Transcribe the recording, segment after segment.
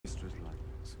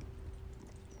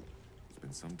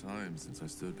been some time since I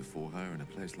stood before her in a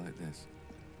place like this.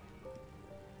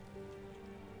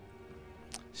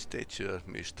 Statue of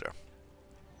Mystra.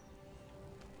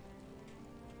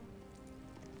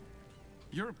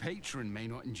 Your patron may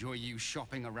not enjoy you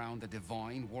shopping around the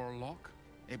divine, Warlock.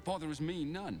 It bothers me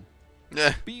none.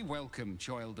 Be welcome,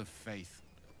 child of faith.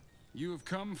 You have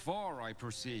come far, I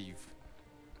perceive.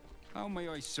 How may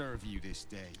I serve you this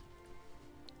day?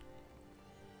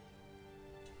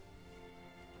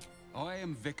 I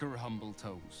am Vicar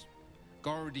Humbletoes,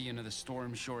 guardian of the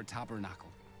Stormshore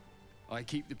Tabernacle. I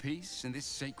keep the peace in this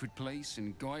sacred place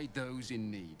and guide those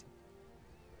in need.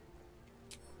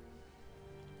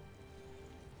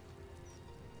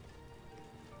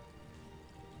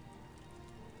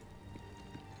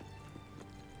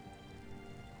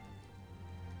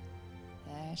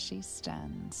 There she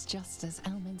stands, just as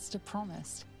Elminster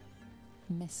promised.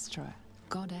 Mystra,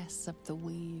 goddess of the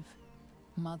weave,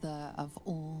 mother of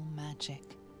all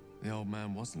magic. The old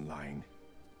man wasn't lying.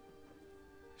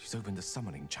 She's opened the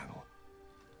summoning channel.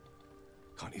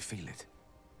 Can't you feel it?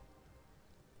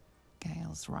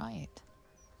 Gale's right.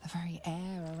 The very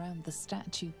air around the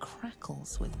statue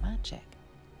crackles with magic.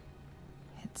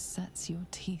 It sets your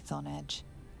teeth on edge.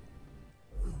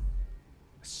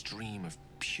 A stream of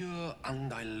pure,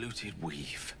 undiluted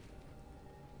weave.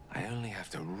 I only have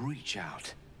to reach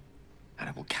out, and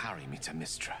it will carry me to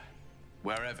Mystra,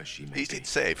 wherever she may be. Is it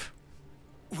safe?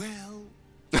 Well,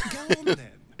 go on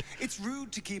then. It's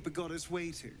rude to keep a goddess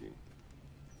waiting.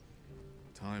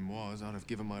 Time was, I'd have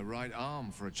given my right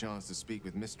arm for a chance to speak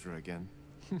with Mystra again.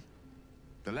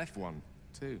 The left one,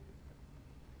 too.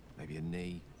 Maybe a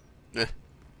knee.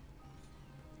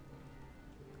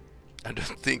 I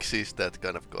don't think she's that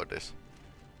kind of goddess.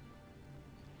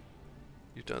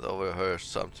 You don't overhear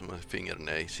something with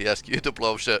fingernail. She asks you to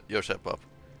blow yourself up.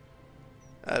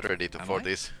 I'm ready for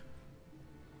this.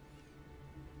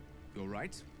 You're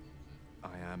right.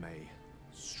 I am a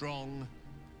strong,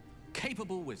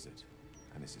 capable wizard.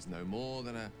 And this is no more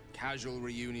than a casual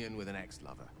reunion with an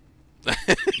ex-lover. My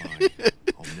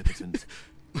omnipotent,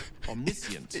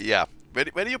 omniscient. Yeah,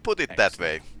 when you put it that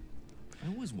way. I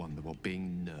always wonder what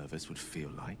being nervous would feel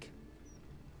like.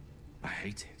 I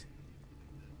hate it.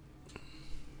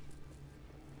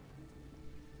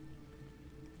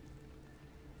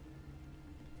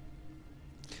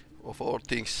 Of all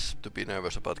things to be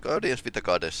nervous about, Guardians with a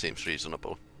goddess seems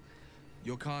reasonable.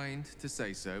 You're kind to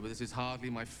say so, but this is hardly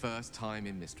my first time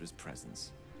in Mystra's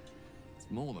presence. It's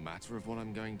more the matter of what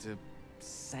I'm going to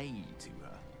say to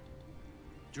her.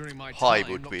 During my time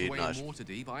would locked be away nice. in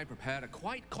Waterdeep, I prepared a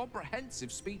quite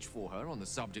comprehensive speech for her on the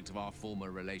subject of our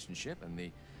former relationship and the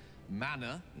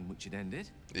manner in which it ended.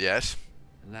 Yes.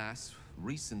 Alas,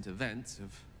 recent events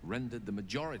have rendered the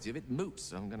majority of it moot,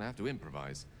 so I'm going to have to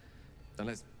improvise.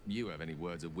 Unless you have any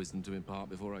words of wisdom to impart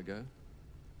before I go.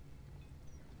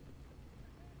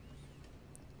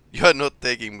 You are not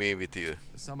taking me with you.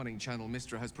 The summoning channel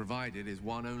Mystra has provided is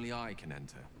one only I can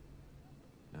enter.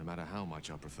 No matter how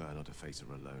much I prefer not to face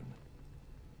her alone.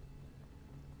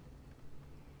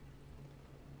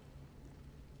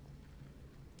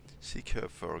 Seek her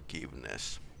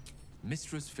forgiveness.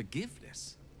 Mystra's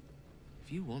forgiveness?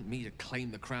 If you want me to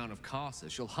claim the crown of Karsa,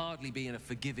 she'll hardly be in a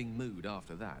forgiving mood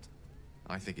after that.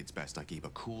 I think it's best I keep a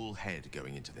cool head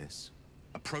going into this.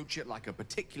 Approach it like a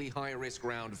particularly high-risk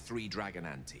round of 3 Dragon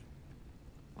Ante.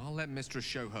 I'll let Mystra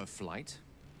show her flight,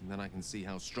 and then I can see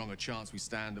how strong a chance we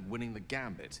stand of winning the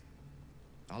gambit.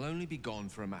 I'll only be gone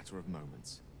for a matter of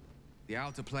moments. The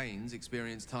Outer Planes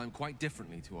experience time quite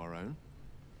differently to our own.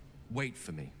 Wait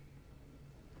for me.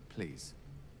 Please.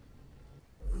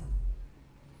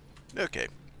 Okay,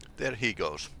 there he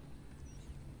goes.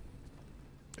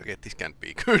 Okay, this can't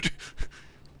be good.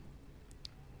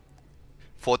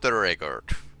 For the record,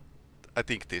 I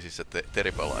think this is a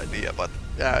terrible idea, but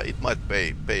yeah, it might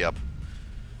pay up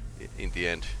in the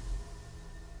end.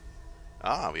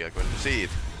 Ah, we are going to see it.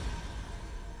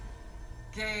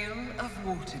 Gale of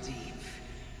Waterdeep.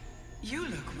 You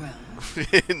look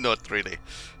well. Not really.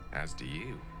 As do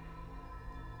you.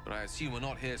 But I assume we're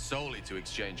not here solely to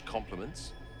exchange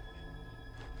compliments.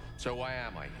 So why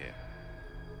am I here?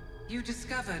 You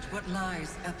discovered what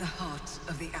lies at the heart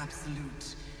of the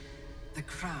Absolute. The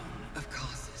crown of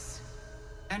Karsus.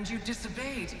 And you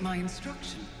disobeyed my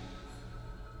instruction.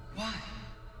 Why?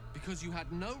 Because you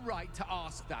had no right to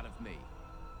ask that of me.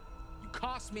 You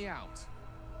cast me out.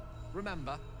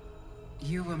 Remember?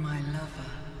 You were my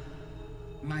lover.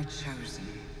 My chosen.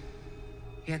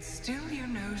 Yet still you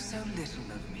know so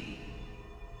little of me.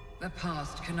 The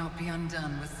past cannot be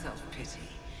undone with self-pity,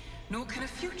 nor can a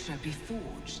future be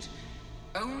forged.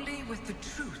 Only with the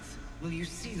truth will you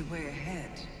see the way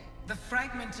ahead. The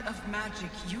fragment of magic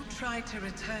you tried to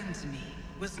return to me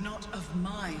was not of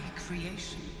my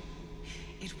creation.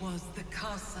 It was the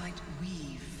Karsite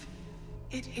Weave.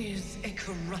 It is a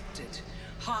corrupted,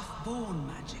 half-born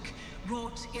magic,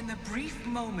 wrought in the brief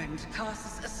moment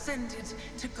Karsus ascended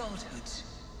to godhood.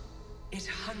 It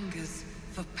hungers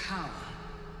for power,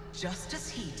 just as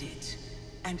he did,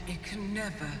 and it can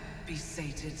never be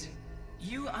sated.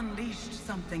 You unleashed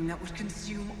something that would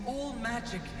consume all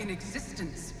magic in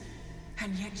existence,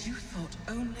 and yet you thought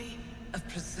only of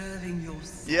preserving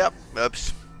yourself. Yep,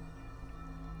 oops.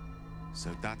 So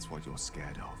that's what you're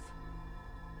scared of.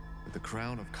 With the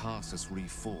crown of Karsus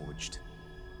reforged,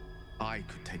 I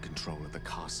could take control of the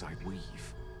Karsite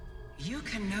Weave. You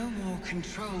can no more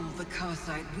control the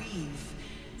Karsite Weave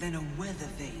than a weather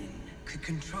vane could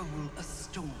control a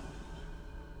storm.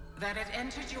 That it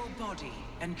entered your body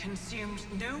and consumed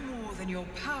no more than your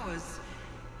powers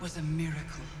was a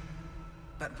miracle.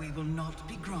 But we will not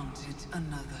be granted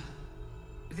another.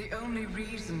 The only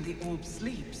reason the orb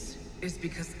sleeps is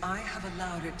because I have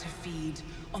allowed it to feed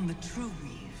on the true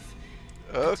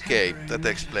weave. Okay, that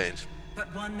explains.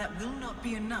 But one that will not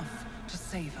be enough to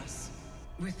save us.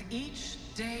 With each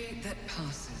day that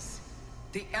passes,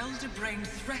 the Elder Brain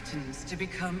threatens to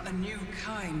become a new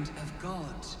kind of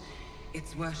god.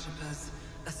 Its worshippers,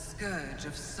 a scourge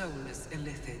of soulless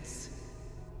illithids.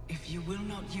 If you will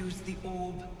not use the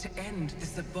orb to end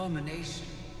this abomination,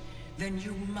 then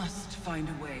you must find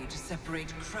a way to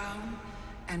separate crown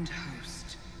and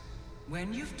host.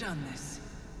 When you've done this,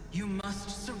 you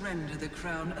must surrender the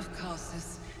crown of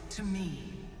Karsus to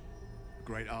me. A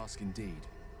great ask indeed.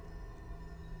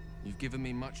 You've given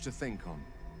me much to think on,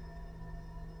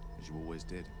 as you always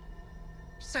did.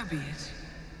 So be it.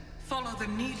 Follow the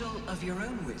needle of your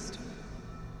own wisdom.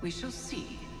 We shall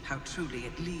see how truly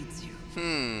it leads you.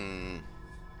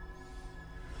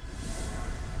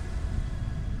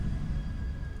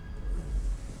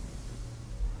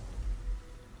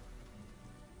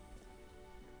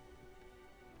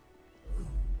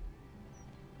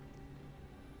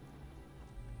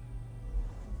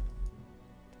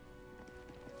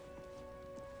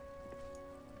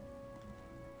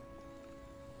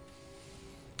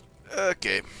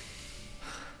 Okay.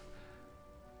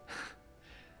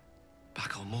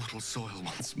 Back on mortal soil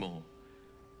once more.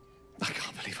 I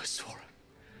can't believe I saw it.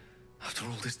 After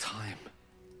all this time.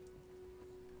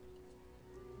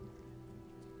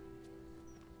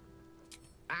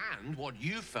 And what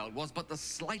you felt was but the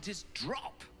slightest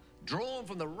drop, drawn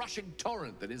from the rushing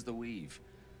torrent that is the weave.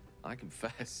 I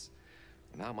confess,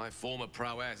 without my former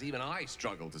prowess, even I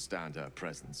struggle to stand her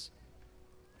presence.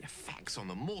 The effects on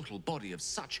the mortal body of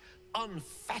such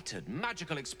unfettered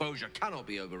magical exposure cannot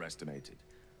be overestimated.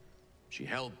 She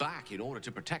held back in order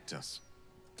to protect us,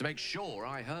 to make sure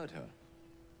I heard her.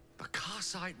 The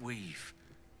Karsite Weave,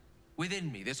 within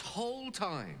me this whole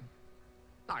time.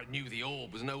 I knew the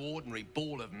orb was no ordinary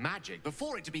ball of magic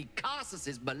before it to be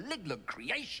Karsus's malignant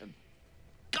creation.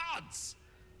 Gods!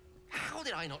 How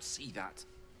did I not see that?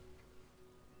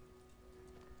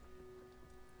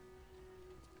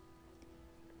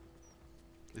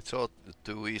 It's all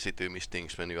too easy to miss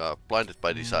things when you are blinded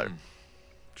by desire.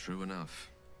 True enough.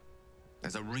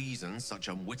 There's a reason such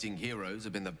unwitting heroes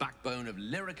have been the backbone of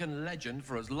lyric and legend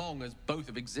for as long as both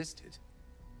have existed.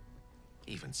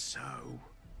 Even so,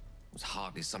 I was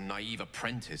hardly some naive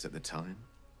apprentice at the time.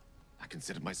 I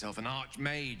considered myself an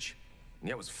archmage, and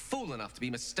yet was fool enough to be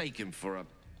mistaken for a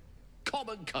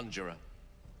common conjurer.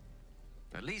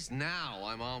 At least now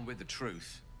I'm armed with the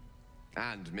truth,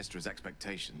 and Mistra's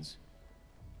expectations.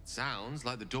 Sounds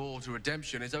like the door to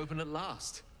redemption is open at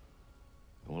last.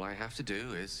 All I have to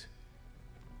do is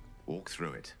walk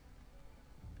through it,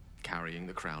 carrying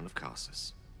the crown of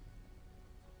Karsus.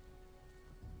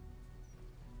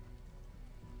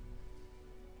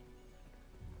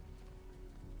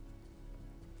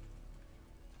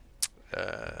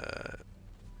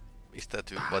 Is that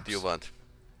what you want?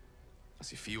 I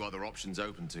see few other options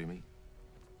open to me.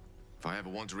 If I ever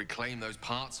want to reclaim those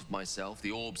parts of myself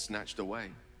the orb snatched away.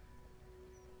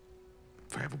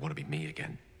 If I ever want to be me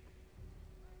again.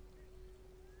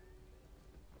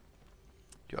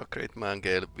 You're a great man,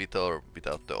 Gale, with or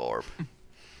without the orb.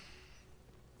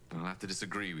 I'll have to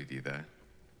disagree with you there.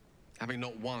 Having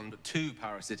not one but two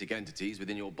parasitic entities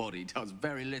within your body does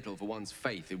very little for one's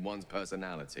faith in one's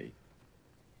personality.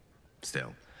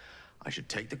 Still, I should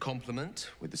take the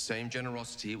compliment with the same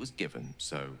generosity it was given,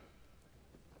 so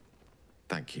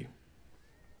thank you.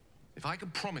 If I can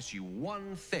promise you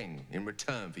one thing in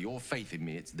return for your faith in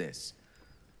me, it's this.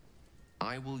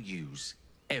 I will use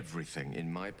everything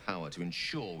in my power to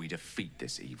ensure we defeat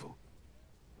this evil.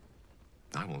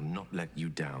 I will not let you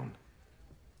down.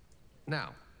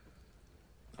 Now,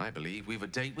 I believe we've a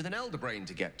date with an elder brain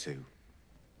to get to.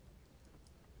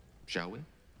 Shall we?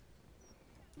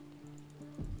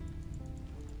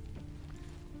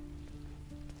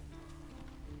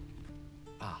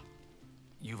 Ah,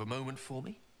 you've a moment for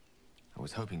me? I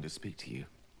was hoping to speak to you.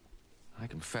 I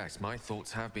confess, my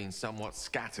thoughts have been somewhat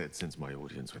scattered since my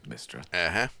audience with Mystra.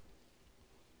 Uh-huh.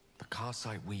 The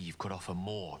Karsite weave could offer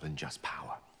more than just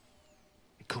power.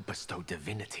 It could bestow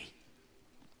divinity.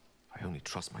 I only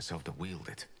trust myself to wield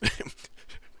it.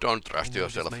 Don't trust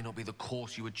yourself. This may not be the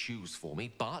course you would choose for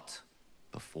me, but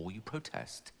before you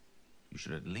protest, you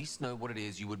should at least know what it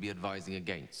is you would be advising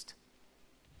against.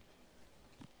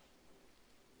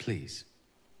 Please,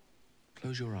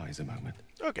 close your eyes a moment.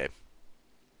 Okay.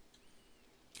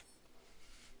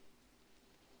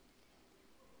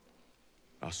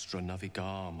 Astra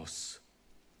navigamus.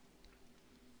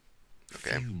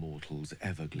 Okay. Few mortals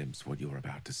ever glimpse what you're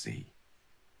about to see.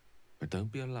 But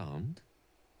don't be alarmed.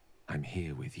 I'm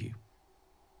here with you.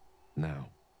 Now,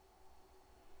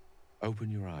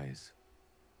 open your eyes.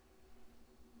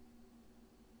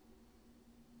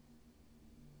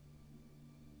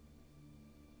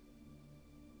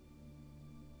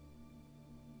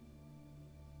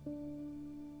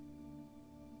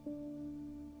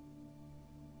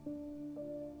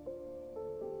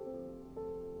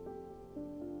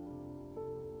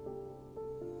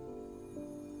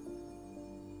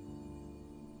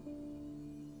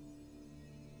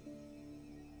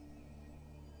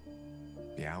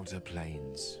 The outer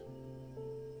planes.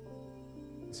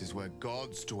 This is where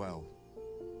gods dwell.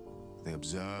 They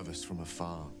observe us from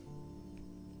afar.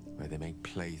 Where they make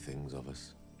playthings of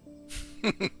us.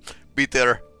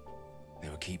 Bitter. They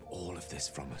will keep all of this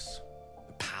from us.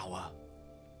 The power,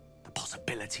 the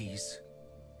possibilities.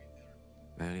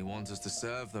 They only want us to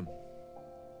serve them.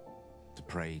 To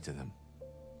pray to them.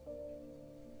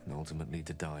 And ultimately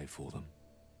to die for them.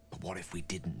 But what if we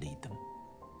didn't need them?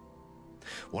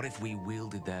 What if we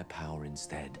wielded their power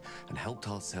instead and helped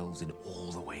ourselves in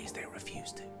all the ways they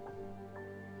refuse to?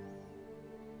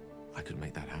 I could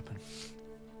make that happen.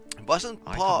 Wasn't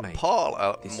Paul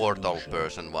a mortal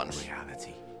person once?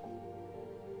 Reality.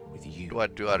 With you.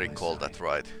 Do I recall that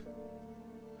right?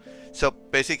 So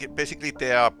basically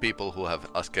there are people who have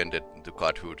ascended to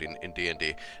godhood in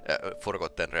D&D,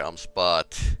 Forgotten Realms,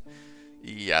 but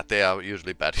yeah, they are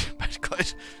usually bad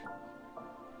guys.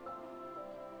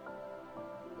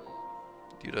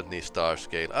 You don't need star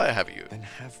scale. I have you. Then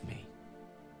have me.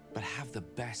 But have the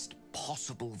best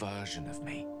possible version of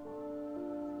me.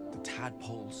 The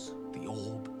tadpoles, the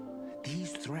orb,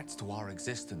 these threats to our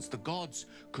existence. The gods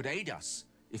could aid us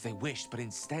if they wished, but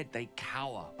instead they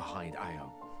cower behind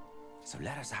Io. So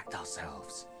let us act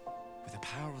ourselves. With the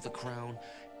power of the crown,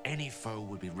 any foe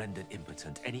would be rendered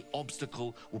impotent. Any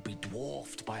obstacle would be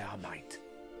dwarfed by our might.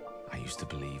 I used to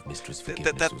believe Mistress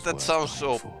Forgiveness was that worth sounds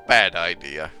dying so for. bad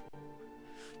idea.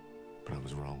 But I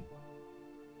was wrong.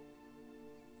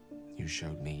 You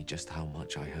showed me just how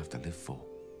much I have to live for.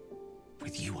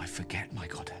 With you, I forget, my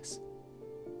goddess.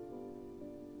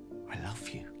 I love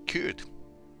you. Good.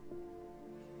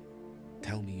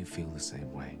 Tell me you feel the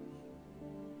same way.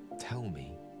 Tell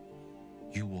me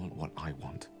you want what I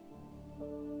want.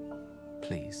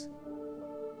 Please.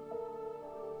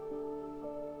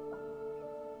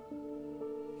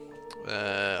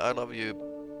 I love you,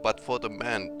 but for the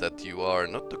man that you are,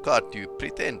 not the god you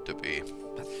pretend to be.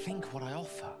 But think what I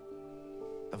offer.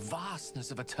 The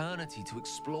vastness of eternity to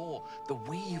explore, the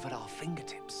weave at our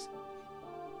fingertips.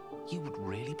 You would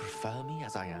really prefer me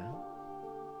as I am?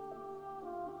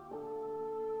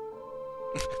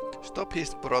 Stop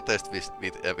his protest with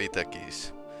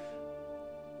Vitakis.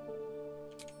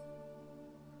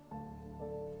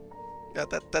 Yeah,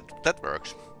 that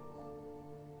works.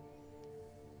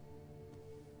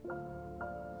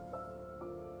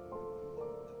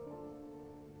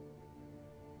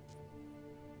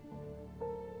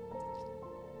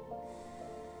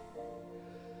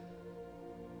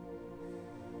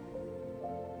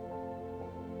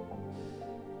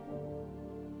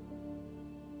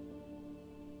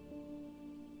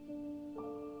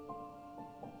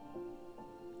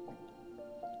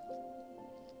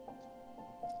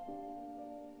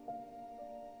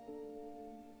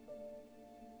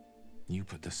 You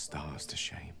put the stars to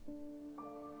shame.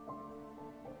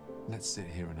 Let's sit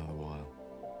here another while.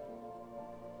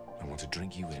 I want to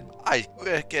drink you in. I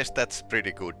guess that's a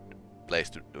pretty good place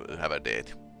to have a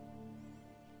date.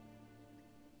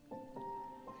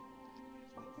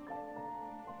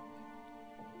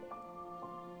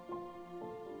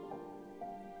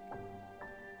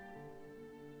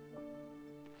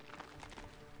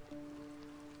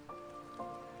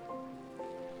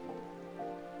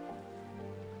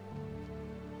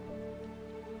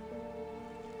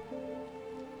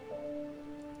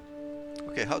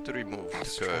 Okay, how to remove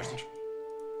the curse?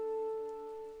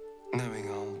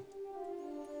 Knowing I'll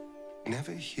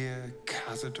never hear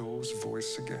Cazador's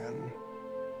voice again.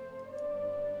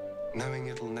 Knowing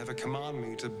it'll never command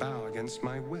me to bow against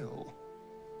my will.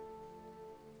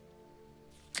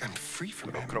 And free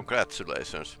from him.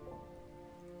 Congratulations.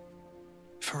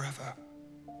 Forever.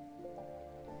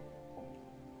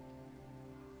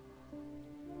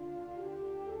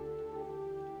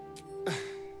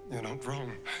 You're not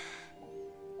wrong.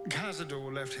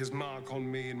 Cazador left his mark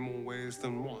on me in more ways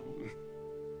than one.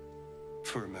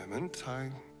 For a moment, I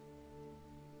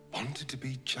wanted to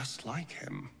be just like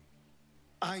him.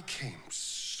 I came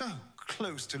so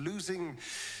close to losing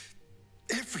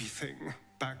everything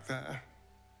back there.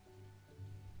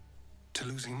 To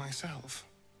losing myself.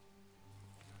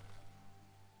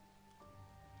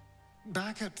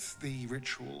 Back at the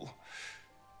ritual,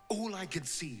 all I could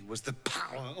see was the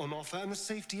power on offer and the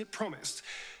safety it promised.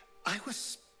 I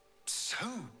was so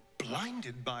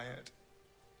blinded by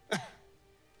it.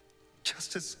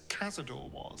 Just as Cazador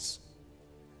was.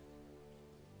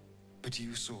 But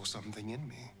you saw something in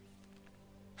me.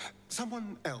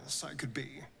 Someone else I could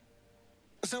be.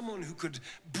 Someone who could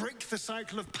break the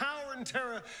cycle of power and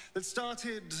terror that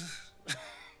started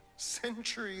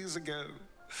centuries ago.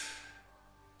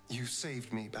 You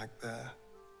saved me back there.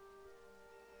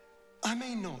 I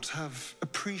may not have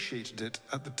appreciated it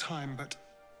at the time, but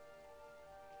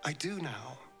I do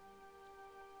now.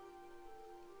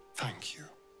 Thank you.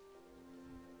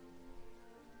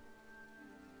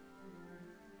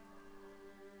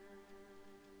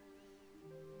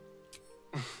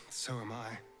 So am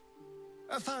I.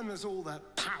 Fun as all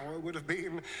that power would have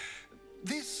been,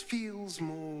 this feels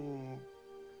more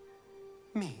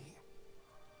me.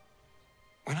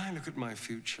 When I look at my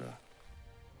future,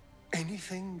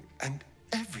 anything and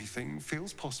everything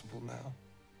feels possible now.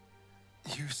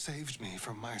 You saved me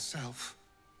from myself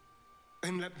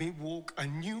and let me walk a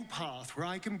new path where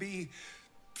I can be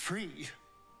free.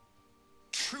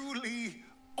 Truly,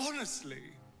 honestly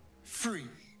free.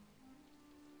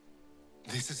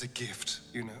 This is a gift,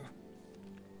 you know.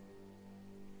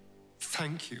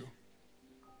 Thank you.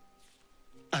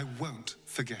 I won't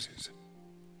forget it.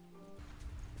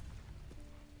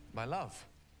 My love,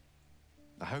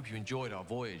 I hope you enjoyed our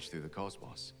voyage through the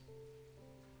cosmos.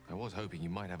 I was hoping you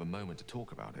might have a moment to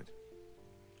talk about it.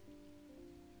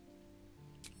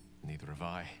 Neither have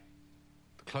I.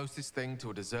 The closest thing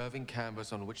to a deserving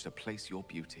canvas on which to place your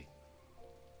beauty.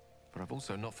 But I've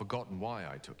also not forgotten why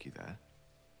I took you there.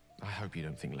 I hope you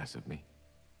don't think less of me.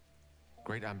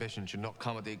 Great ambition should not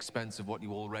come at the expense of what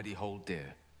you already hold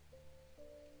dear.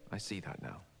 I see that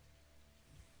now.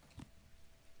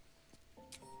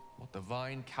 What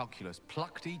divine calculus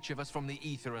plucked each of us from the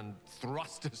ether and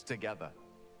thrust us together.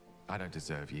 I don't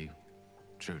deserve you,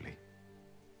 truly.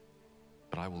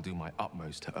 But I will do my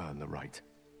utmost to earn the right.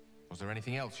 Was there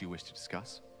anything else you wish to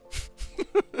discuss?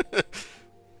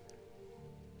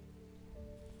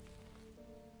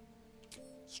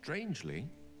 Strangely,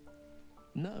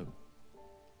 no.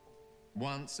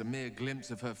 Once, a mere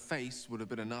glimpse of her face would have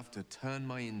been enough to turn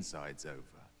my insides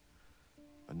over.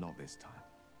 But not this time.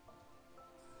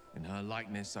 In her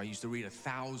likeness, I used to read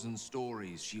 1,000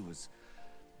 stories. She was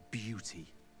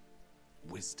beauty,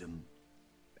 wisdom,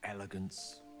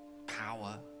 elegance,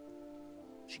 power.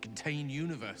 She contained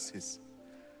universes.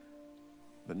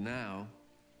 But now,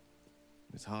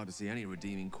 it's hard to see any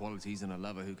redeeming qualities in a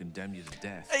lover who condemned you to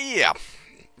death. Yeah,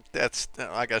 that's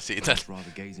I can see that. I'd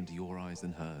rather gaze into your eyes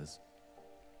than hers.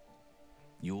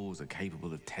 Yours are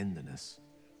capable of tenderness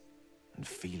and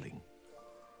feeling.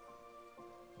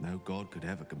 No god could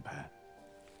ever compare.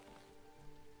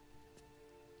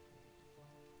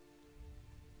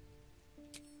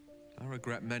 I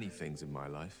regret many things in my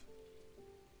life.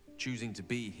 Choosing to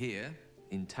be here,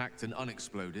 intact and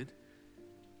unexploded,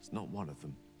 is not one of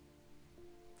them.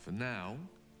 For now,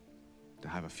 to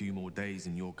have a few more days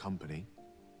in your company,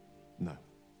 no.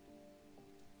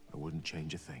 I wouldn't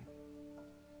change a thing.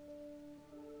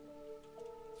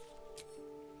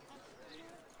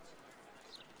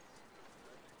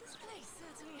 This place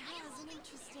certainly has an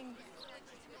interesting...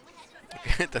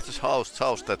 That's a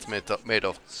house that's made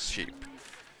of sheep.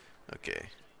 Okay.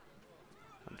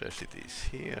 And the city is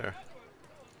here.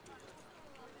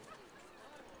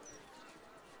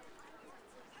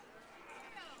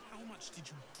 How much did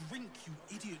you drink, you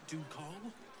idiot,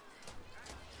 Ducal?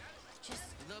 Just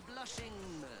the blushing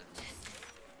man.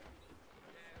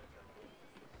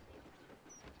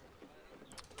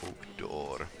 Oak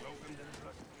door.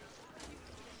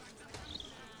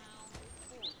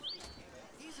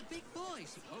 He's a big boy,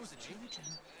 supposedly.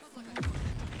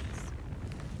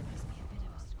 Must be a bit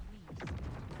of a squeeze.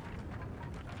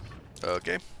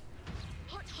 Okay.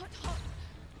 Hot, hot, hot.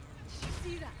 Did you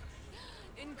see that?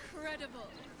 Incredible.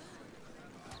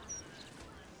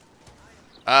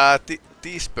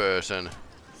 This person.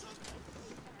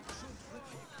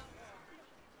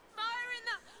 Fire in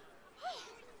the... Oh,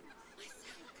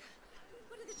 myself.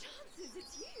 What are the chances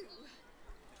it's you?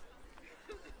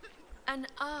 And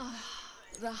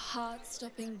the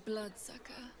heart-stopping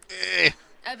bloodsucker.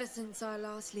 Ever since our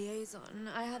last liaison,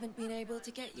 I haven't been able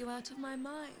to get you out of my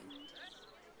mind.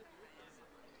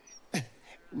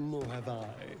 Nor have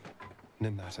I.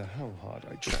 No matter how hard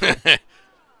I try.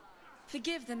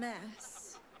 Forgive the mess.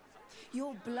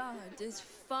 Your blood is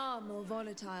far more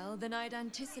volatile than I'd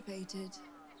anticipated.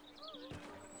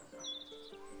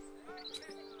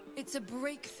 It's a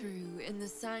breakthrough in the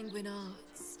sanguine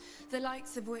arts, the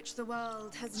likes of which the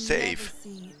world has never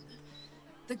seen.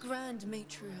 The Grand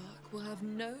Matriarch will have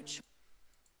no choice.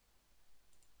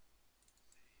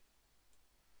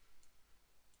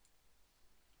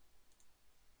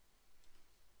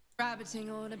 Rabbiting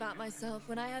on about myself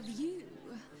when I have you,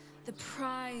 the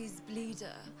prize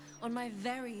bleeder, on my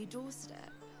very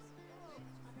doorstep.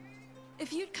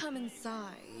 If you'd come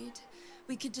inside,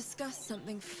 we could discuss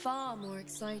something far more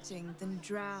exciting than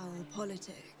drow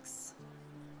politics.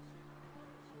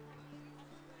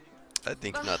 I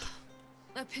think not.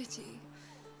 A pity.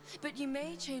 But you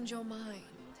may change your mind.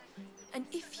 And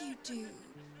if you do,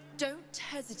 don't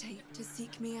hesitate to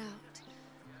seek me out.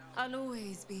 I'll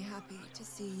always be happy to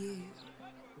see you.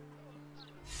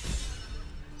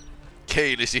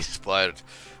 Kale is inspired.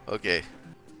 Okay.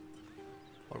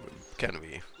 Or can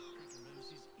we?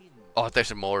 Oh,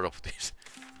 there's more of this.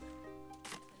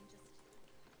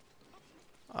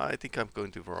 I think I'm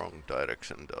going the wrong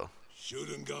direction though.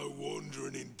 Shouldn't go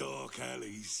wandering in dark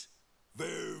alleys.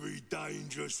 Very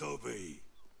dangerous hobby.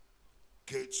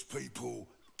 Gets people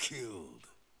killed.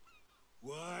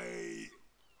 Wait,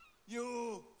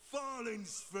 you're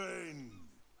Farling's friend.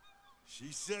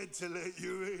 She said to let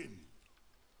you in.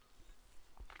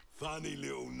 Funny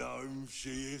little gnome she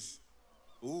is.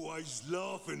 Always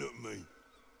laughing at me.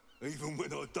 Even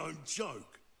when I don't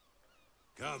joke.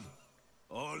 Come,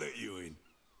 I'll let you in.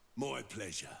 My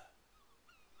pleasure.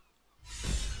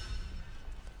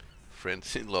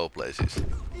 Friends in low places.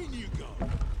 In you go.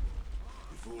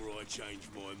 Before I change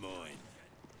my mind.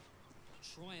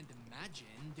 Try and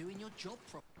imagine doing your job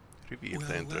properly. Reveal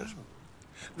the entrance.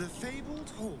 The fabled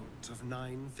haunt of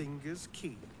Nine Fingers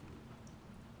Key.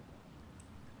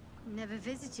 Never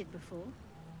visited before.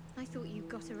 I thought you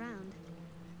got around.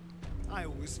 I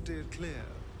always steered clear.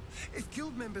 If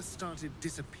guild members started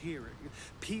disappearing,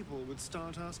 people would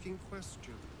start asking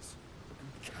questions.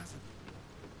 And chasm.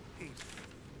 Hate.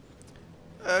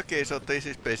 Okay, so this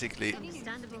is basically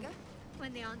Understandable.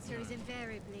 When the answer is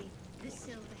invariably the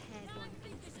silver-haired one.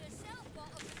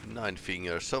 9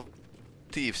 fingers, so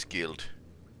Thieves Guild.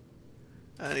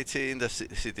 And it's in the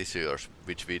city sewers,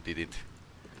 which we didn't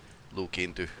look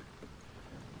into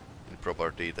in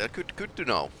proper detail. Good to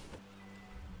know.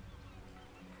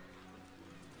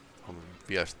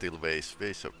 We are still ways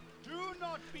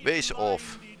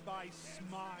off. By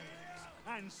smiles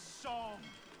and song.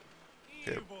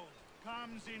 Evil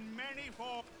comes in many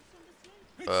forms.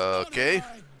 Okay.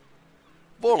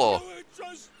 Volo.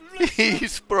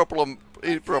 He's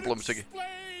problems again.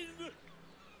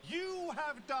 You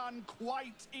have done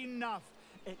quite enough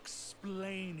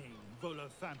explaining,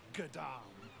 Volothamp Gadam.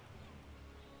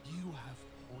 You have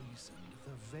poisoned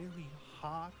the very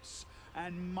hearts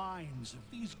and minds of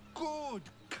these good,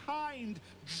 kind,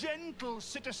 gentle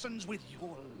citizens with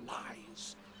your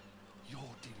lies,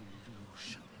 your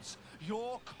delusions,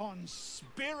 your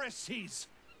conspiracies.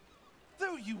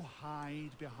 Though you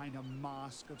hide behind a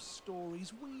mask of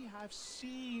stories, we have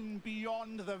seen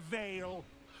beyond the veil.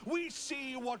 We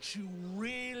see what you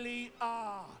really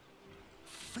are.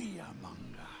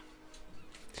 Fearmonger.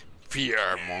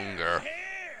 Fearmonger.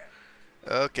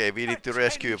 Okay, we need to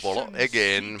rescue Volo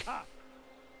again.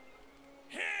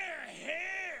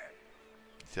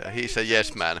 He's a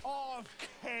yes man.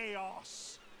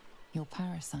 Your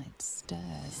parasite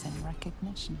stirs in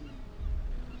recognition.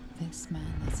 This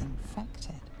man is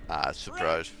infected. Ah,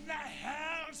 surprise. Let the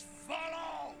hells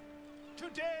follow!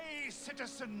 Today,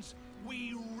 citizens,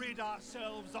 we rid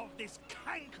ourselves of this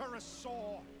cankerous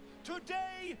sore.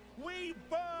 Today, we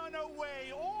burn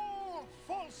away all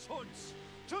falsehoods.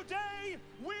 Today,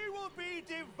 we will be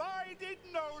divided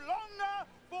no longer,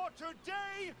 for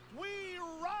today, we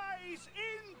rise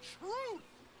in truth.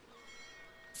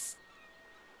 Psst.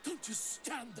 Don't just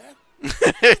stand there.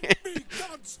 Help me,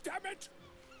 goddammit!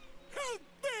 Help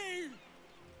me!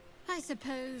 I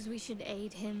suppose we should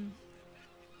aid him.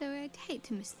 Though I'd hate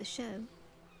to miss the show.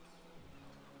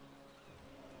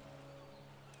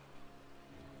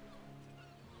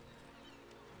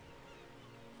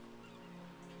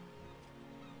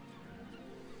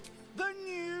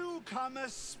 newcomer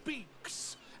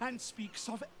speaks, and speaks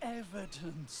of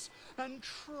evidence, and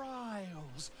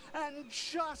trials, and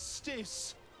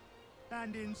justice.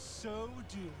 And in so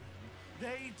doing,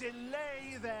 they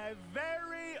delay their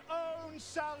very own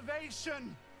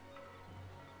salvation.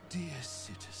 Dear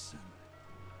citizen,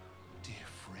 dear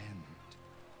friend,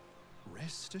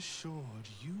 rest assured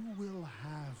you will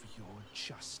have your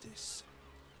justice.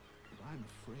 But I'm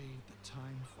afraid the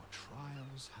time for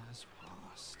trials has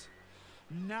passed.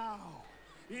 Now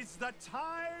is the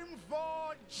time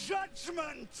for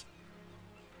judgment!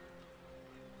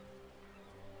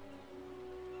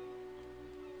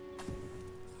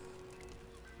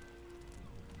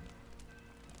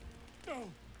 No!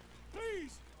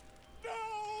 Please!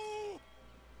 No!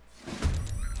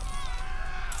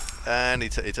 And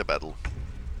it's a battle.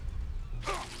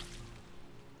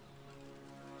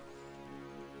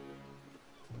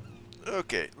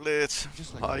 Okay, let's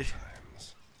hide.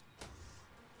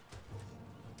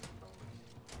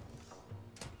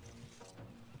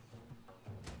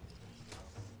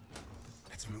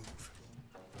 Let's move.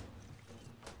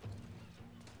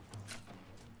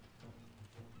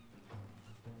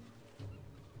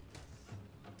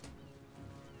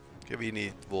 Okay, we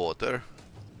need water.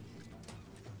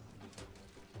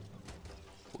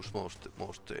 Who's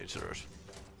most dangerous?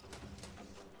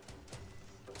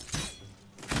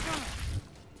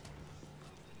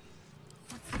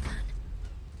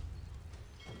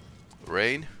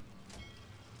 Rain?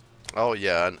 Oh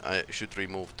yeah, and I should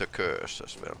remove the curse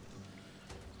as well.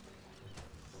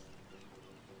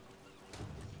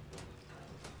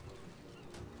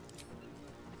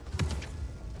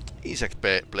 Insect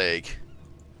plague.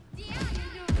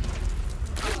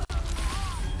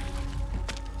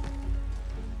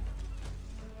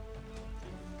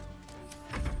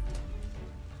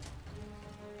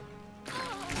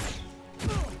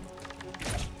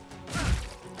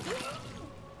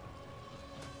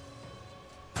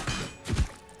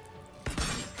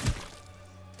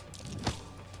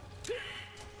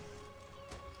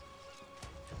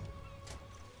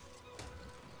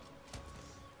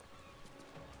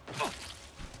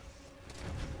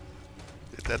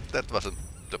 That wasn't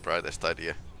the brightest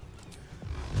idea.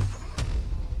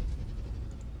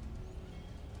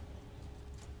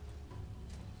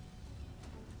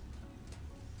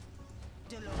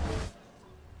 A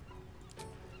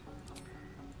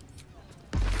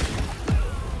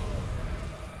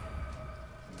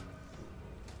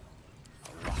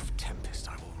rough tempest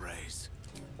I will raise.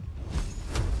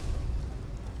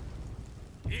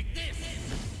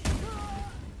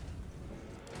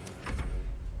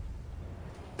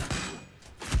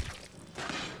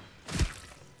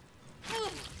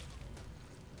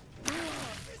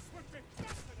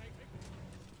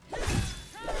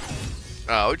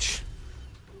 Ouch.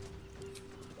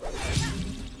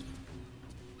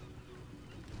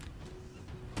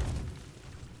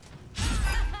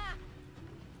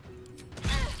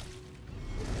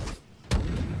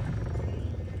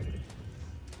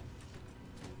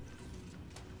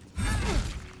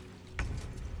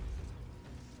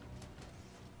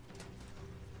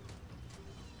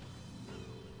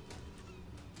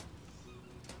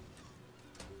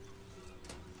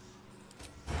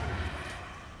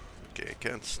 Okay,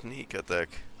 can't sneak attack.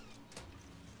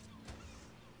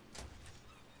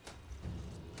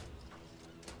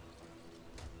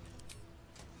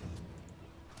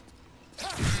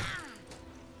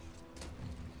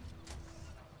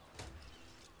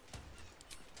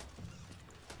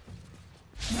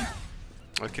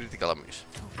 Oh, critical miss.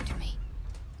 Talk to me.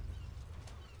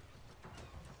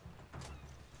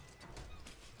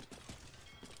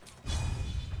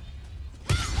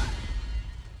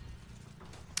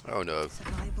 Oh no.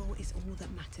 Survival is all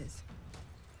that matters.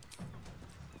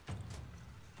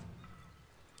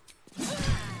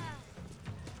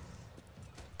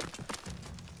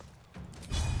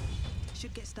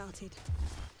 Should get started.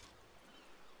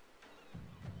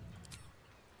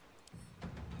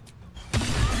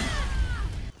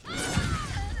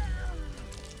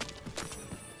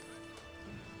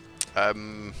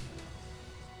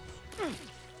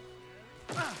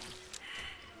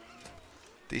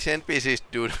 These NPCs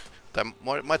do,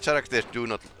 my characters do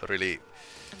not really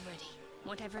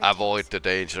avoid the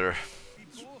danger.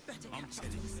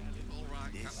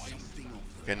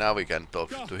 Okay, now we can talk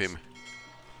to him.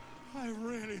 I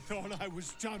really thought I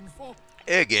was done for.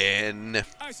 Again.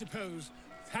 I suppose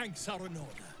thanks are in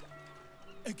order.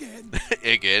 Again?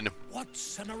 Again.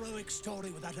 What's an heroic story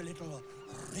without a little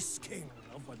risking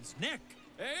of one's neck,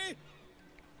 eh?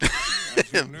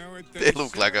 They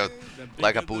look like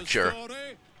a butcher.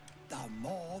 The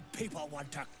more people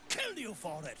want to kill you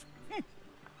for it.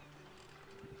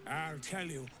 I'll tell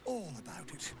you all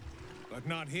about it. But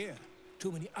not here.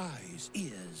 Too many eyes,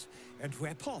 ears, and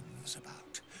weapons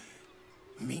about.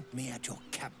 Meet me at your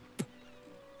camp.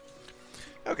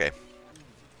 Okay.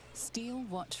 Steel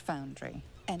Watch Foundry.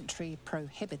 Entry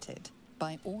prohibited.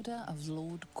 By order of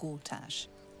Lord Gortash.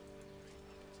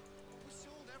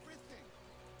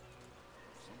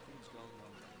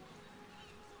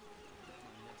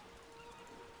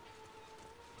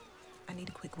 I need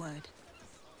a quick word.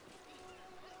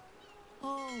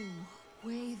 Oh,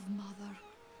 Wave Mother,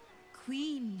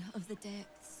 Queen of the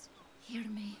Depths, hear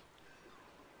me.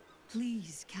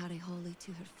 Please carry Holly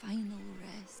to her final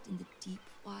rest in the deep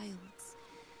wilds.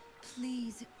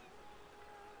 Please.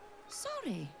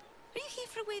 Sorry, are you here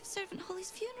for Wave Servant Holly's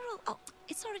funeral? Oh,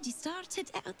 it's already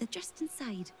started. They're just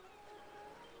inside.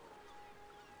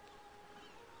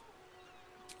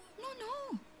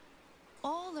 No.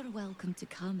 All are welcome to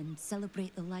come and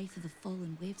celebrate the life of the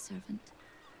fallen Wave Servant.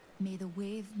 May the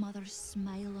Wave Mother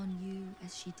smile on you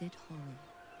as she did Holly.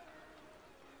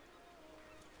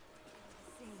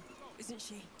 Isn't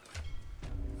she?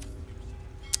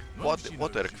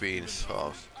 Water Queen's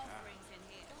house.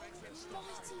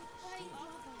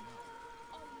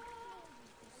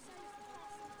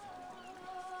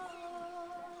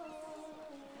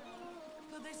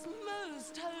 For this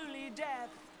most holy death.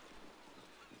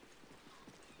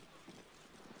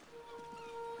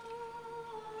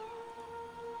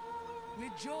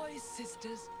 Rejoice,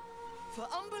 sisters, for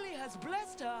Umberlee has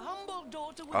blessed her humble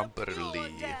daughter with a pure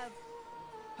death.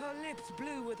 Her lips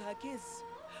blue with her kiss,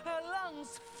 her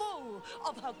lungs full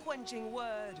of her quenching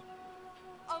word.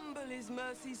 Umberlee's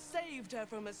mercy saved her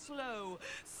from a slow,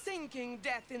 sinking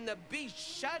death in the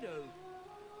beast's shadow.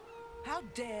 How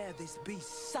dare this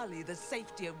beast sully the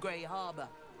safety of Grey Harbor?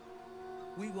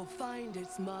 We will find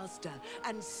its master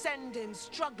and send him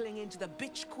struggling into the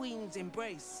bitch queen's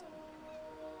embrace.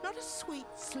 Not a sweet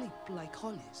sleep like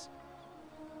Holly's,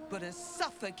 but a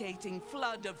suffocating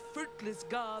flood of fruitless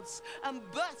garths and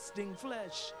bursting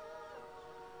flesh.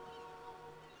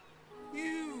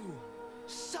 You,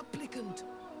 supplicant,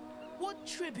 what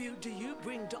tribute do you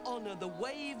bring to honor the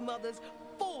Wave Mother's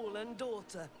fallen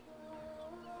daughter?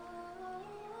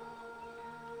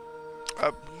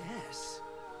 Yes.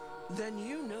 Then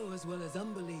you know as well as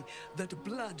Umberlee that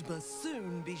blood must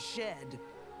soon be shed.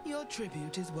 Your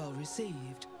tribute is well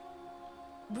received.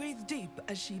 Breathe deep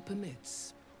as she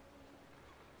permits.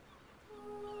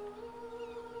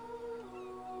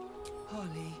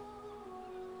 Holly,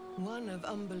 one of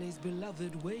Umberlee's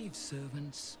beloved wave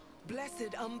servants.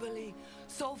 Blessed Umberlee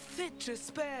saw fit to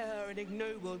spare her an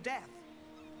ignoble death.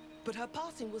 But her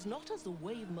passing was not as the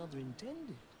Wave Mother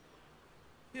intended.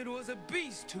 It was a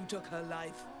beast who took her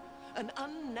life. An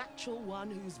unnatural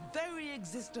one whose very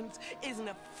existence is an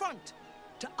affront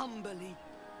to Umberlee.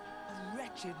 A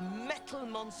wretched metal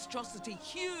monstrosity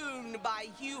hewn by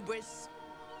hubris.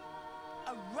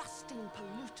 A rusting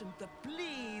pollutant that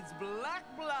bleeds black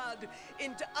blood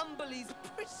into Umberlee's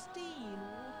pristine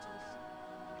waters.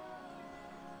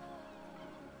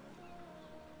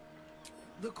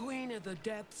 The Queen of the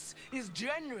Depths is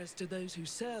generous to those who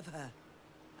serve her,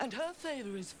 and her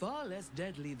favor is far less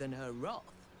deadly than her wrath.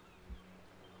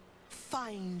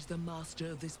 Find the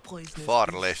master of this poisonous far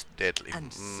beast less deadly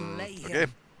and slay him.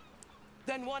 Okay.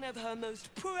 Then one of her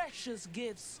most precious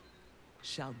gifts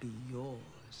shall be yours.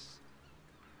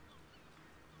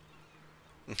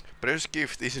 Precious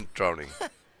gift isn't drowning.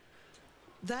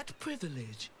 That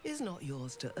privilege is not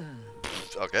yours to earn.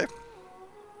 Okay.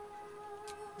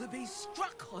 The beast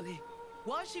struck Holly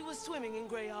while she was swimming in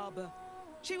Grey Harbor.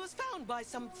 She was found by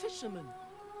some fishermen.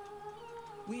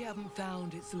 We haven't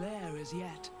found its lair as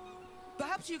yet.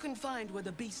 Perhaps you can find where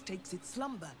the beast takes its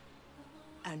slumber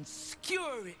and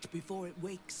skewer it before it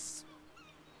wakes.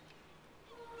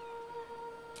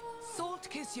 Salt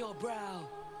kiss your brow.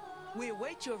 We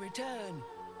await your return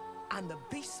and the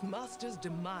Beast Master's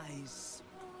demise.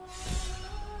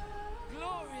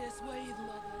 Glorious Wave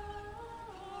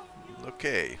Mother.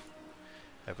 Okay.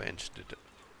 Avenged it.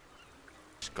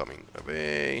 It's coming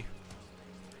away.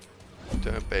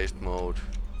 Turn-based mode.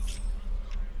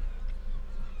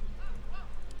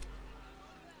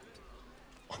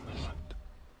 On the hunt.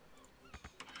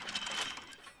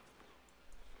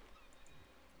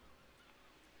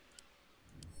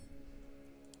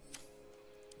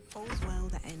 All's well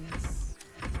that ends.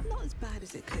 Not as bad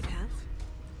as it could have.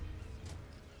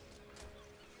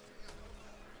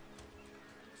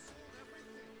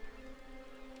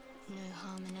 No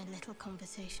harm in a little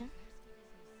conversation.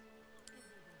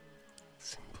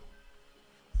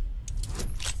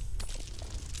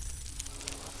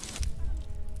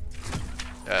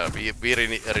 We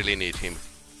really need him.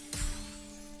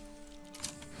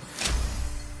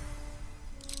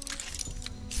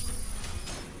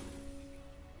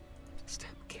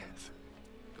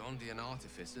 Gondian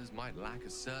artificers might lack a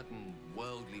certain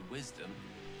worldly wisdom,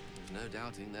 there's no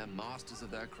doubting they're masters of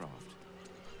their craft.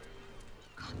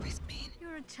 Can't risk being.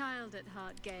 You're a child at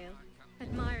heart, Gale,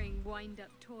 admiring wind-up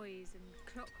toys and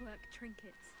clockwork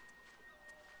trinkets.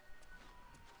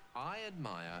 I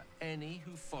admire any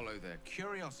who follow their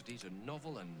curiosity to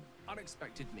novel and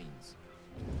unexpected means.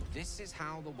 This is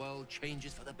how the world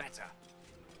changes for the better.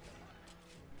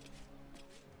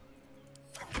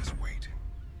 I'm just waiting.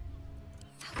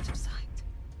 Out of sight,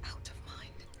 out of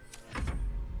mind.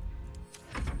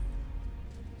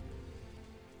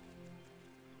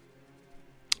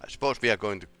 I suppose we are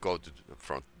going to go to the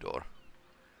front door.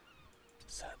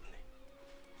 Certainly.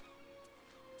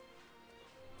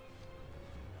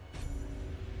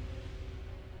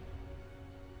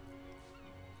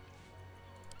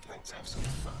 Let's have some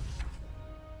fun.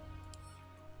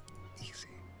 Easy.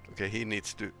 Okay, he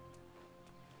needs to...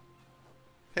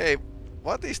 Hey,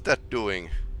 what is that doing?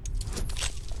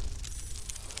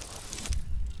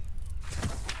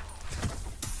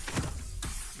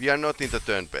 We are not in the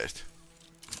turn-based.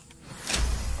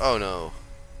 Oh no.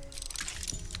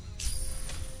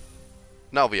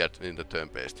 Now we are in the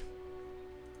turn-based.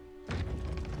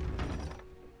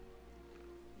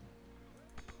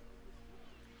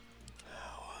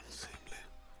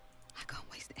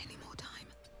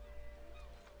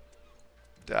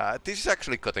 This is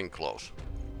actually cutting close.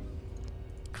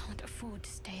 Can't afford to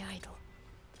stay idle.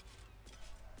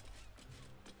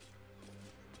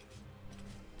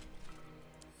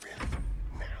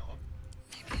 Now?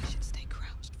 Maybe I should stay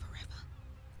crouched forever.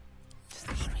 Just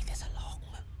hurry this along.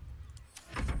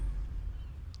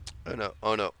 Oh no,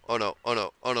 oh no, oh no, oh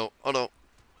no, oh no, oh no.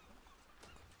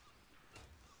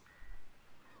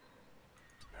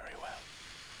 Very well.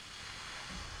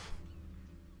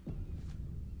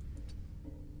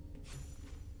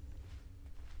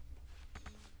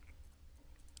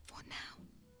 What now?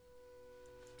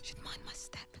 Should mind my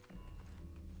step.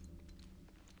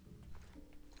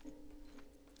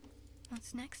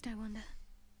 What's next, I wonder?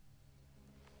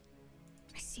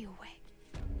 I see a way.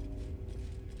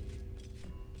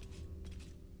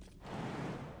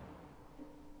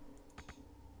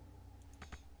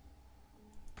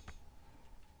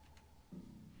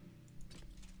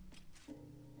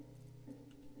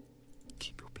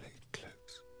 Keep your blade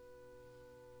close.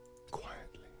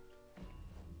 Quietly.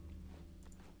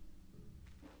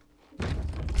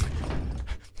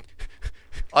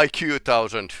 IQ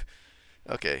 1000.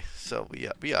 Okay, so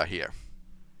we are here.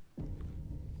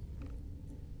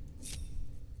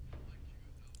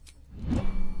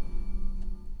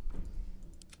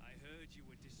 I heard you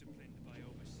were disciplined by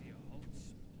Overseer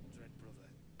Holtz, Dread Brother.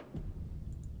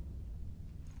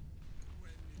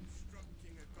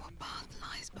 What path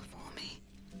lies before me?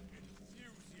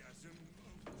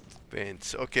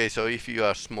 Vents. Okay, so if you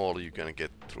are small, you can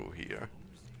get through here.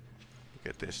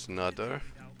 Okay, there's another.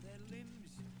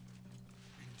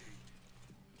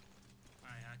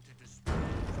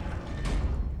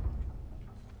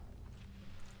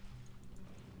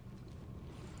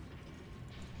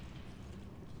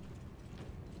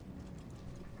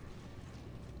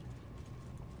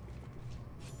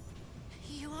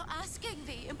 You are asking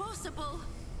the impossible.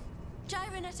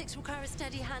 Gyrometics require a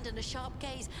steady hand and a sharp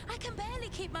gaze. I can barely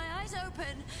keep my eyes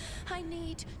open. I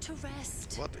need to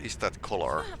rest. What is that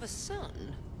color? You have a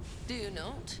son, do you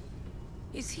not?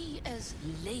 Is he as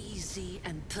lazy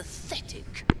and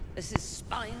pathetic as his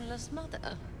spineless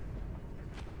mother?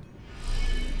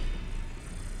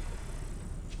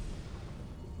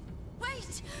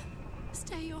 Wait!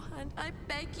 Stay your hand, I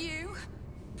beg you.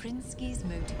 Prinsky's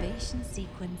motivation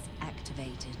sequence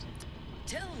activated.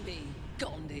 Tell me,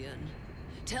 Gondian.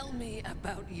 Tell me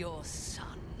about your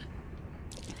son.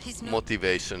 He's not...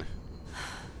 Motivation.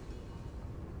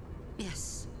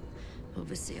 Yes,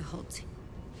 Overseer Holt.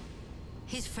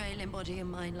 He's frail in body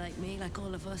and mind like me, like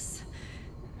all of us.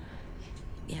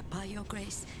 Yet by your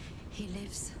grace, he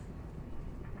lives.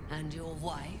 And your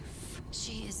wife?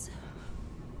 She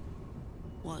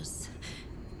was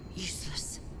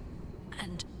useless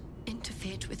and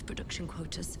interfered with production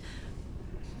quotas.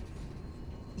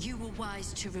 You were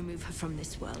wise to remove her from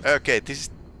this world. Okay, this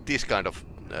kind of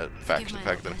fact.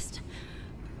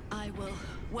 I will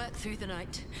work through the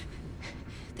night.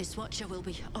 This watcher will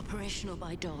be operational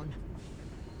by dawn.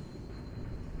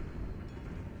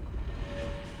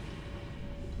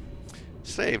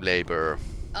 Slave labor.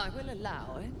 I will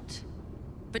allow it.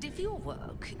 But if your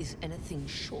work is anything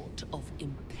short of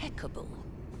impeccable,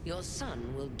 your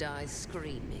son will die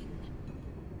screaming.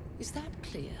 Is that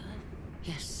clear?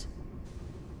 Yes.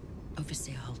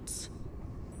 Overseer Holtz.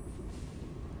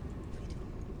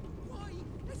 Why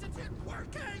isn't it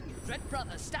working? Dread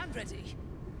brother, stand ready.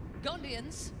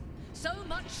 Gondians, so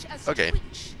much as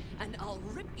twitch, and I'll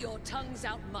rip your tongues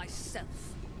out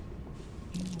myself.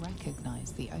 You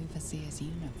recognize the Overseer's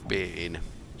uniform. Bane.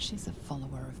 She's a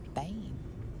follower of Bane,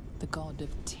 the god of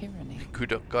tyranny.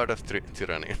 Good god of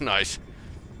tyranny. Nice.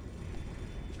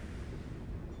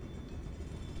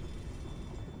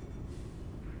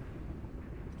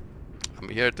 I'm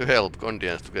here to help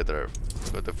Gondians together.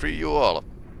 I'm going to free you all.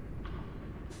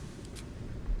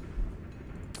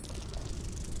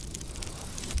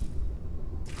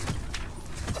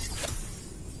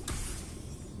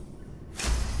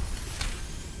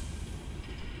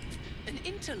 An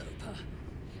interloper?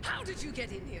 How did you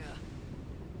get in here?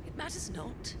 It matters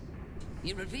not.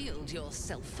 You revealed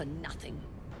yourself for nothing.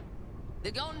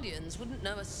 The Gondians wouldn't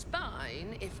know a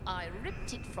spine if I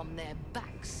ripped it from their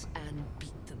backs and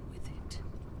beat them with it.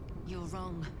 You're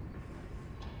wrong.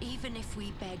 Even if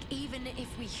we beg, even if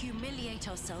we humiliate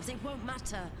ourselves, it won't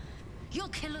matter. You'll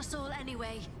kill us all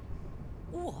anyway.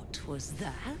 What was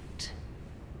that?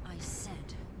 I said,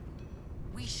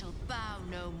 we shall bow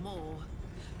no more.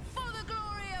 For the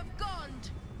glory of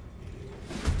Gond!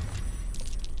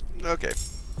 Okay.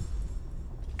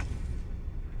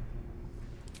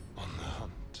 On the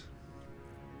hunt.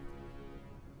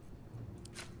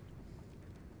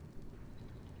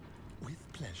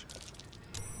 With pleasure.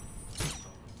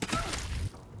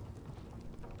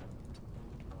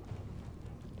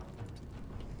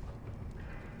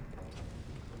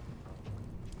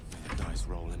 May the dice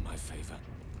roll in my favor.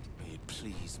 May it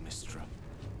please Mistra.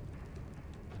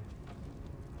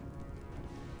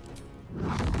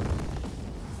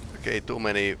 Okay, too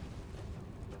many.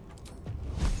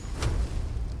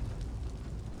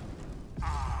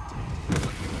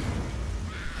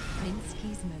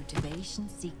 Prinsky's motivation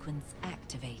sequence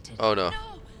activated. Oh no.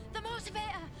 No! The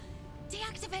motivator!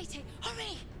 Deactivate it!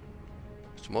 Hurry!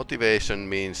 So motivation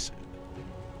means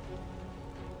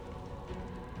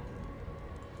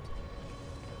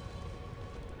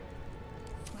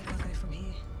Where do I go from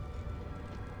here?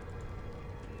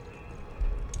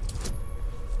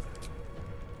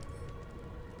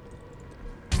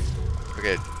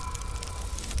 okay.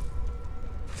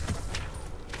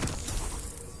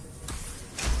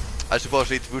 I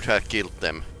suppose it would have killed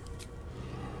them.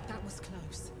 That was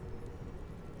close.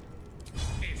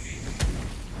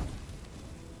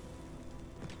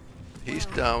 He's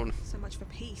down. So much for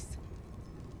peace.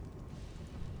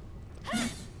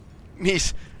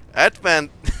 Miss.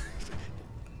 Advance.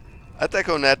 Attack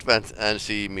on advance and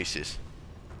she misses.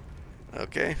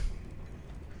 Okay.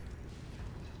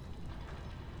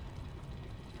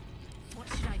 What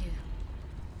should I do?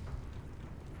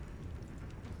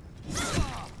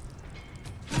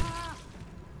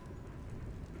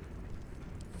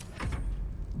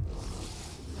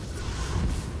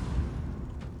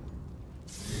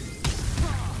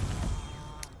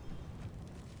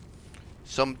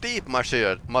 Some deep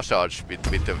massage with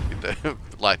the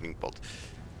lightning bolt.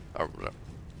 Or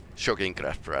shocking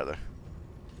grasp rather.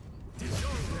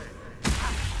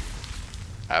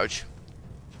 Ouch.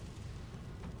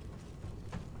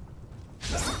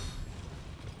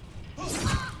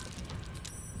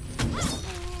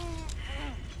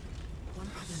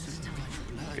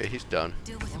 Okay, he's done.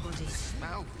 Deal with the bodies.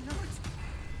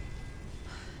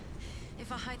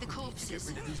 If I hide the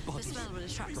corpses, the smell will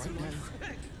attract someone.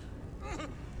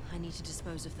 I need to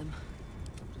dispose of them.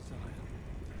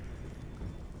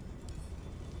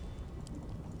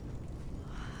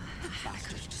 I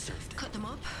could have cut them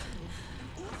up,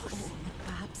 or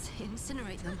perhaps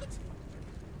incinerate them.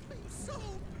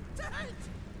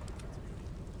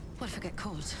 What if I get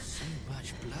caught? So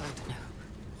much blood. No.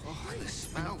 Oh, the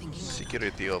smell.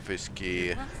 Security office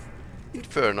key.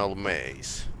 Infernal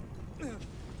maze.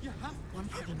 One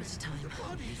problem at a time.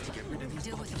 Need to get rid of these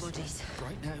Deal with the bodies.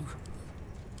 right now.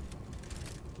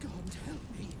 God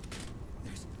help me.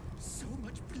 There's so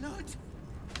much blood.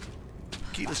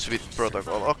 Kill switch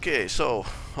protocol. Okay, so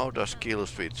how does kill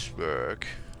switch work?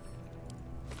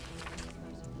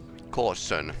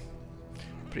 Caution.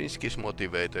 Prinsky's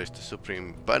motivator is the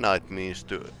supreme finite means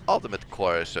to ultimate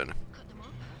coercion.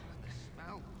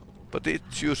 But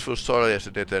it's useful solely as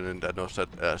a deterrent and not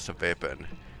as a weapon.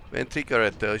 When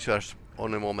triggered, the users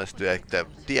only moments to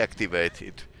deactivate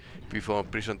it before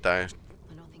prison time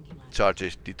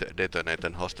charges detonate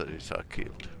and hostages are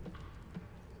killed.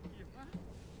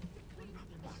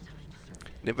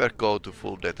 Never go to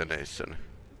full detonation.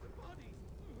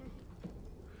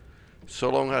 So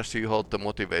long as you hold the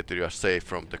motivator, you are safe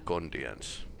from the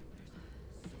Gondians.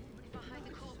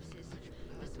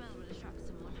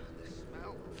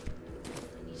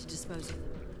 I need to dispose of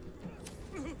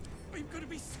them. I'm gonna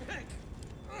be sick.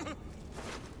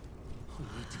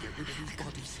 rid of these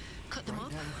bodies. Cut them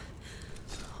up?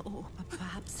 Or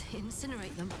perhaps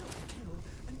incinerate them? Kill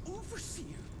an overseer.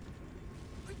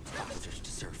 Baldurs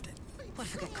deserved it. What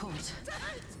if I get caught?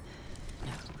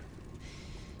 No.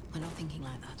 We're not thinking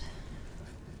like that.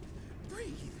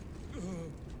 Breathe.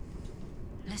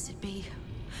 Blessed be.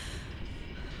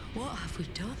 What have we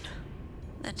done?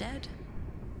 They're dead.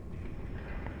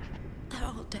 They're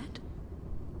all dead.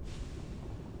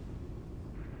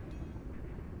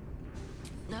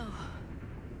 No.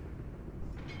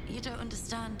 You don't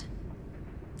understand.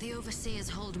 The Overseers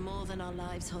hold more than our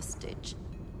lives hostage.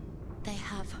 They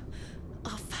have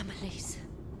our families.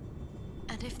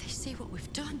 And if they see what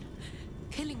we've done,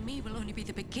 killing me will only be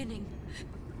the beginning.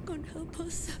 God help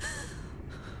us.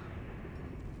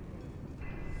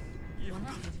 One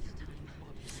thing at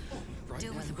a time.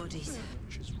 Deal with the bodies.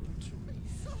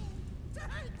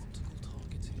 Optical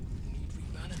targeting need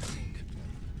rebalancing.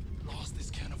 Lost this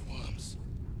can of worms.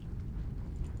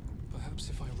 Perhaps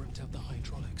if I ripped out the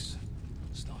hydraulics,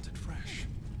 started fresh.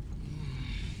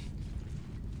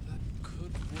 That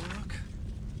could work.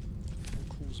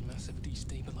 Will cause massive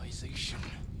destabilization.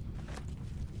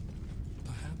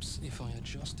 Perhaps if I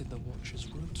adjusted the watch's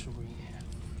rotary,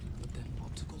 but then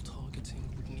optical targeting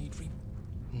would need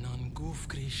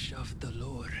Nangufgrish of the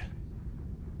lore.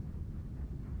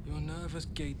 Your nervous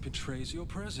gait betrays your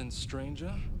presence,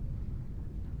 stranger.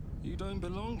 You don't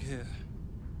belong here.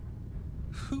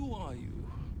 Who are you?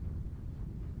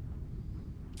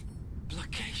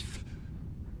 Blackaith.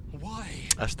 Why?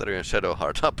 Astarion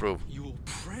Shadowheart approve. Your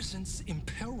presence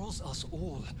imperils us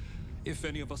all. If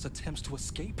any of us attempts to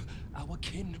escape, our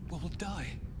kin will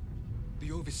die.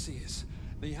 The Overseers,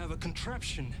 they have a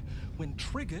contraption. When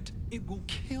triggered, it will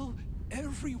kill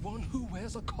everyone who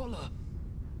wears a collar.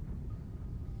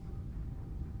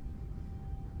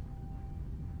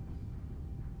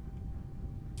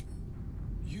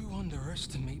 You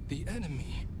underestimate the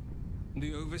enemy.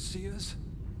 The Overseers,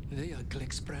 they are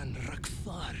Glixbran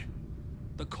Rakthar.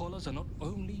 The collars are not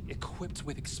only equipped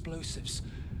with explosives,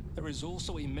 there is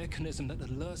also a mechanism that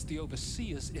alerts the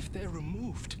Overseers if they're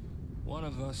removed. One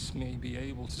of us may be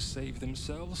able to save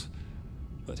themselves,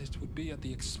 but it would be at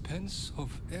the expense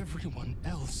of everyone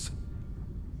else.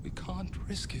 We can't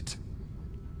risk it.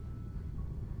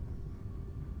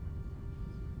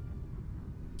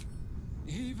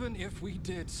 Even if we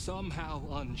did somehow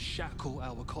unshackle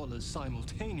our collars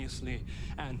simultaneously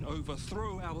and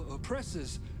overthrow our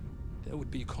oppressors, there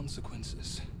would be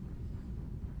consequences.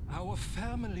 Our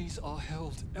families are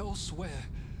held elsewhere.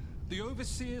 The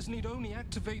Overseers need only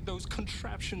activate those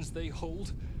contraptions they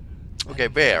hold. Okay,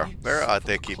 where are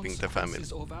they keeping the family?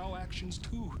 Of our actions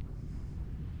too.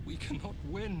 We cannot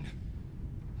win.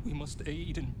 We must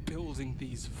aid in building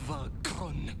these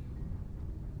Vagrun.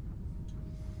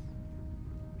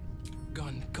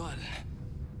 Gun.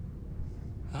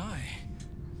 Aye.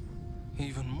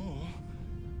 Even more,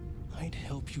 I'd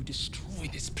help you destroy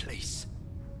this place.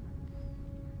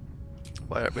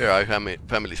 Where are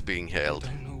families being held? I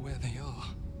don't know where they are,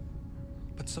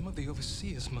 but some of the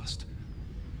Overseers must.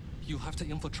 You'll have to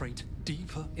infiltrate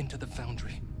deeper into the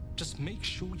foundry. Just make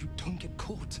sure you don't get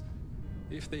caught.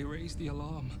 If they raise the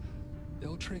alarm,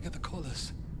 they'll trigger the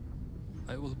collars.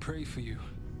 I will pray for you.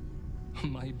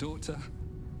 My daughter.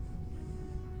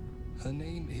 Her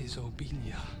name is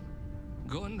Obelia.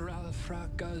 Gondral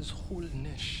Frakas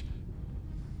Hulnish.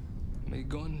 May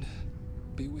Gond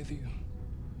be with you.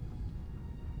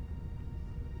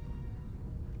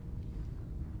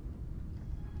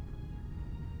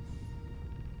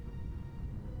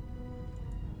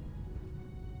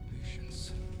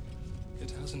 Patience.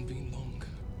 It hasn't been long.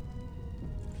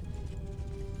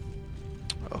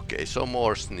 Okay, so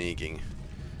more sneaking.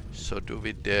 So do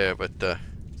we dare, but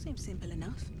Seems simple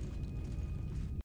enough.